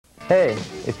Hey,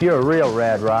 if you're a real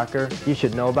rad rocker, you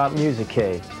should know about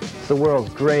Musicade. It's the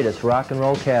world's greatest rock and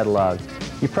roll catalog.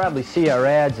 You probably see our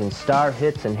ads in Star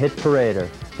Hits and Hit Parader.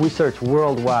 We search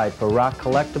worldwide for rock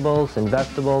collectibles,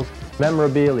 investables,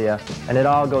 memorabilia, and it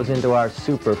all goes into our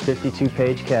super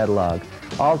 52-page catalog.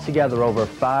 Altogether over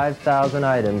 5,000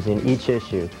 items in each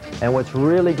issue. And what's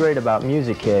really great about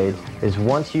Musicade is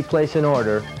once you place an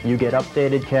order, you get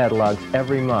updated catalogs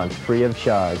every month free of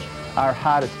charge. Our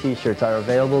hottest t-shirts are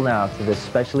available now through this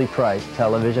specially priced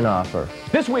television offer.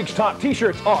 This week's top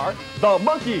t-shirts are The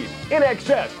Monkees, In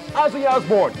Excess, Ozzy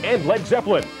Osbourne, and Led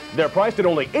Zeppelin. They're priced at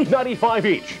only $8.95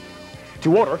 each.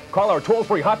 To order, call our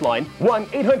toll-free hotline,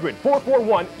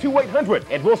 1-800-441-2800,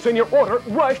 and we'll send your order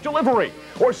rush delivery.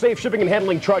 Or save shipping and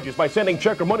handling charges by sending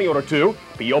check or money order to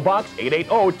P.O. Box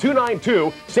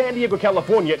 880292, San Diego,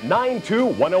 California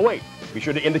 92108. Be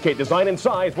sure to indicate design and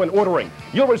size when ordering.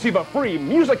 You'll receive a free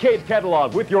Musicade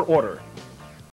catalog with your order.